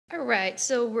All right,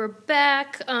 so we're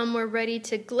back. We're ready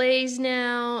to glaze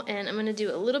now, and I'm going to do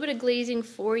a little bit of glazing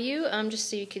for you, just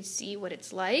so you can see what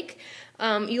it's like.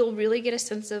 You'll really get a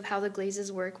sense of how the glazes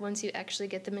work once you actually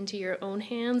get them into your own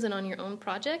hands and on your own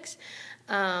projects,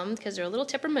 because they're a little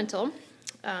temperamental.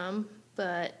 But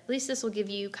at least this will give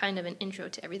you kind of an intro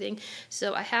to everything.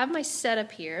 So I have my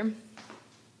setup here,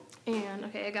 and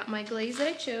okay, I got my glaze that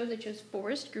I chose. I chose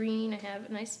forest green. I have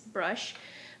a nice brush.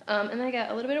 And then I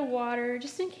got a little bit of water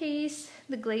just in case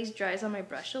the glaze dries on my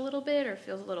brush a little bit or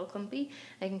feels a little clumpy.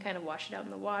 I can kind of wash it out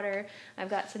in the water. I've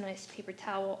got some nice paper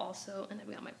towel also, and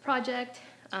I've got my project.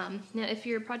 Now if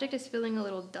your project is feeling a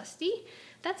little dusty,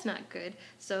 that's not good.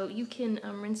 So you can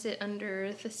rinse it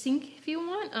under the sink if you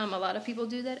want. A lot of people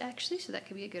do that actually, so that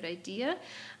could be a good idea.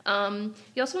 You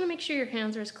also want to make sure your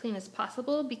hands are as clean as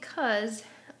possible because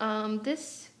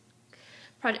this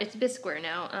project, it's bisqueware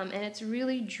now, and it's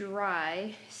really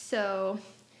dry, so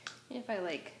if I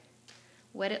like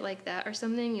wet it like that or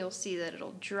something, you'll see that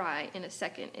it'll dry in a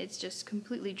second. It's just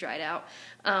completely dried out,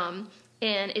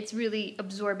 and it's really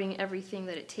absorbing everything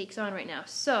that it takes on right now.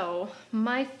 So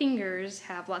my fingers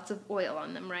have lots of oil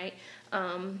on them, right?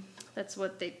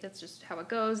 That's just how it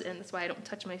goes, and that's why I don't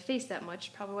touch my face that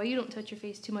much. Probably why you don't touch your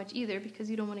face too much either, because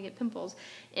you don't want to get pimples.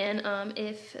 And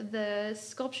if the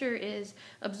sculpture is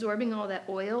absorbing all that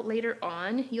oil, later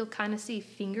on you'll kind of see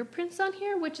fingerprints on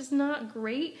here, which is not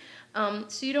great.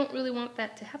 So you don't really want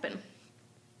that to happen.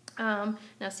 Now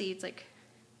see, it's like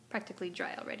practically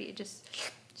dry already. It just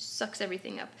sucks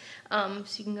everything up.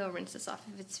 So you can go rinse this off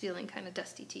if it's feeling kind of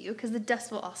dusty to you, because the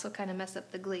dust will also kind of mess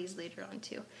up the glaze later on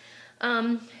too.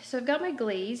 So I've got my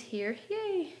glaze here.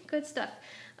 Yay, good stuff.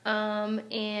 And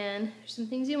there's some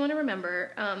things you want to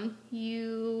remember.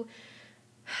 You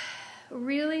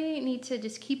really need to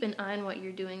just keep an eye on what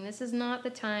you're doing. This is not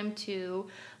the time to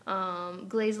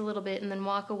glaze a little bit and then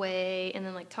walk away and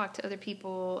then like talk to other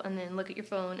people and then look at your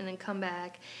phone and then come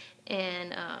back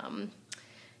and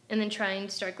then try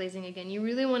and start glazing again. You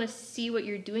really want to see what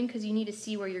you're doing because you need to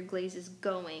see where your glaze is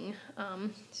going.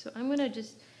 So I'm going to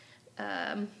just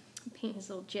paint his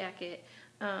little jacket.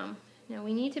 Now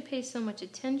we need to pay so much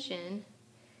attention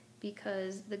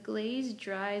because the glaze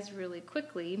dries really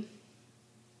quickly.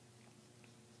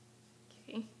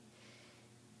 Okay.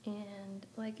 And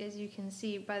like as you can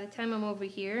see, by the time I'm over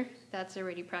here, that's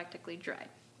already practically dry.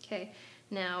 Okay.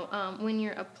 Now when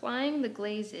you're applying the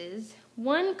glazes,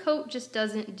 one coat just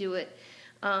doesn't do it.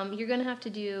 You're going to have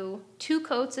to do 2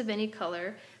 coats of any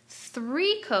color,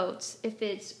 3 coats if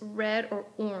it's red or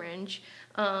orange.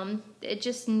 It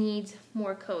just needs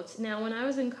more coats. Now when I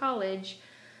was in college,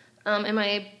 and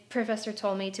my professor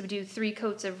told me to do 3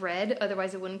 coats of red,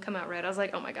 otherwise it wouldn't come out red. I was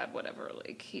like, oh my god, whatever,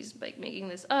 like he's like making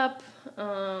this up.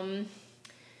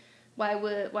 Why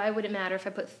would it matter if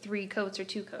I put 3 coats or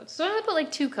 2 coats? So I put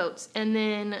like 2 coats, and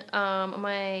then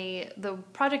the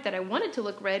project that I wanted to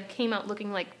look red came out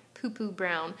looking like poo-poo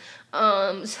brown.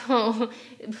 So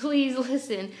please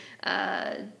listen.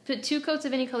 Put 2 coats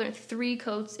of any color and 3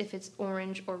 coats if it's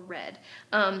orange or red.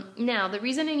 Now, the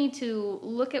reason I need to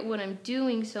look at what I'm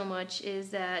doing so much is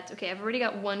that, okay, I've already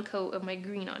got 1 coat of my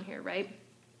green on here, right?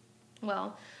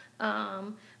 Well,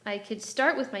 I could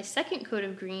start with my 2nd coat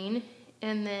of green,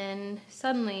 and then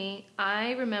suddenly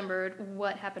I remembered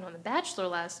what happened on The Bachelor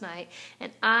last night,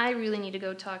 and I really need to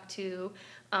go talk to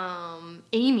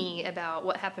Amy about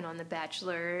what happened on The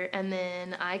Bachelor, and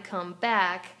then I come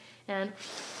back and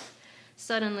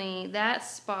suddenly that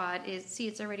spot is, see,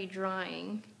 it's already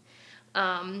drying,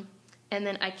 and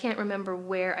then I can't remember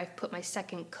where I've put my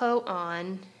 2nd coat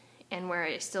on and where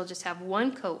I still just have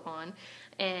 1 coat on,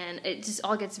 and it just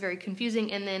all gets very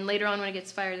confusing. And then later on when it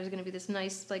gets fired, there's going to be this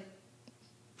nice like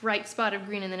bright spot of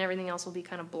green, and then everything else will be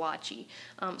kind of blotchy.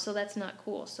 So that's not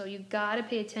cool. So you got to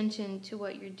pay attention to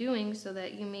what you're doing so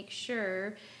that you make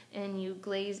sure and you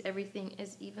glaze everything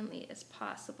as evenly as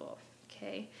possible.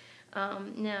 Okay.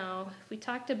 Now, if we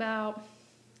talked about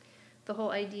the whole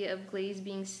idea of glaze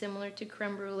being similar to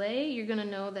creme brulee, you're going to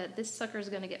know that this sucker is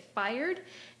going to get fired,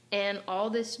 and all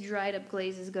this dried up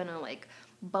glaze is going to like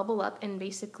bubble up and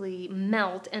basically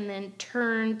melt and then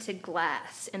turn to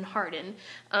glass and harden,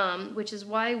 which is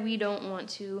why we don't want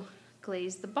to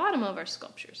glaze the bottom of our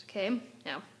sculptures, okay?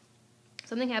 Now,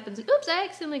 something happens, oops, I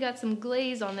accidentally got some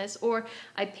glaze on this, or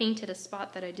I painted a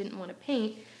spot that I didn't want to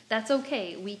paint. That's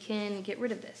okay, we can get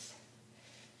rid of this.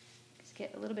 Just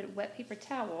get a little bit of wet paper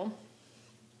towel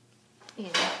and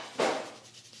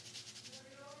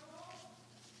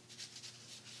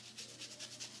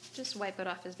just wipe it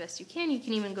off as best you can. You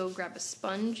can even go grab a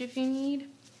sponge if you need.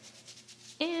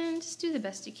 And just do the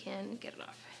best you can, get it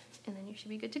off. And then you should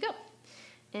be good to go.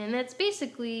 And that's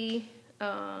basically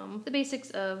the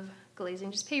basics of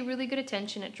glazing. Just pay really good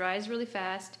attention. It dries really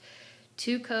fast.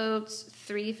 2 coats,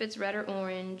 3 if it's red or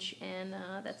orange, and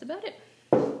that's about it.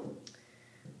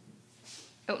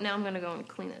 Oh, now I'm going to go and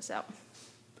clean this out.